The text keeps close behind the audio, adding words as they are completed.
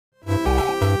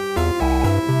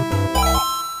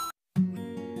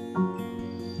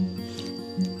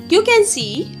You can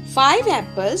see 5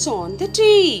 apples on the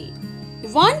tree.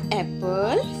 1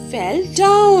 apple fell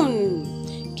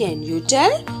down. Can you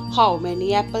tell how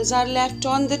many apples are left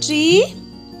on the tree?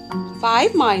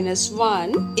 5 minus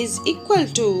 1 is equal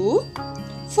to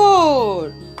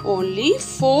 4. Only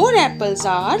 4 apples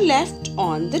are left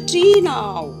on the tree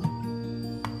now.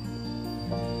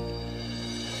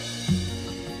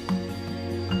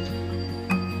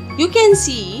 You can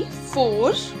see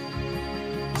 4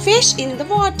 fish in the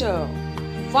water.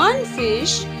 1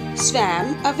 fish swam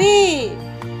away.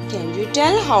 Can you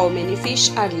tell how many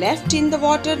fish are left in the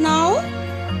water now?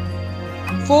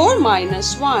 4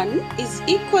 minus 1 is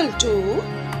equal to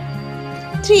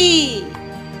 3.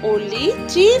 Only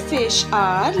 3 fish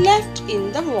are left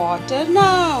in the water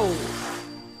now.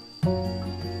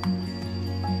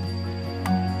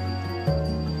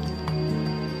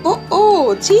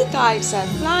 Oh, 3 kites are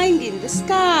flying in the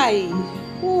sky.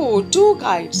 Oh, 2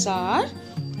 kites are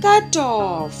cut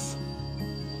off.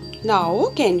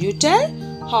 Now, can you tell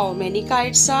how many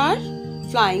kites are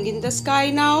flying in the sky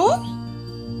now?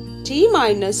 3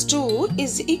 minus 2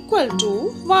 is equal to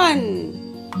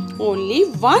 1. Only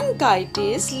 1 kite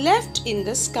is left in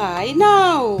the sky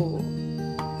now.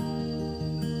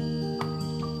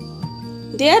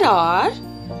 There are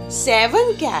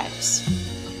 7 cats.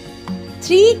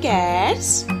 3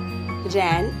 cats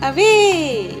ran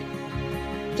away.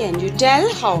 Can you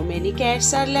tell how many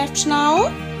cats are left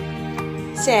now?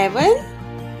 7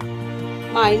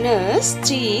 minus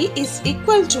 3 is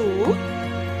equal to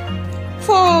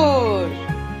 4.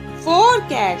 4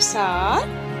 cats are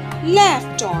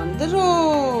left on the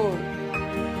road.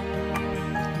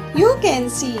 You can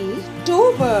see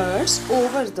 2 birds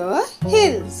over the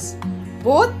hills.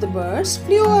 Both the birds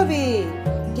flew away.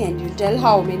 Can you tell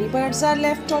how many birds are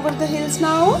left over the hills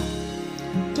now?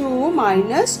 2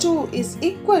 minus 2 is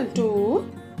equal to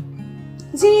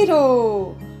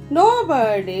 0. No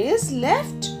bird is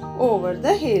left over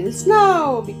the hills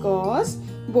now because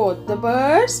both the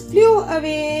birds flew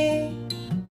away.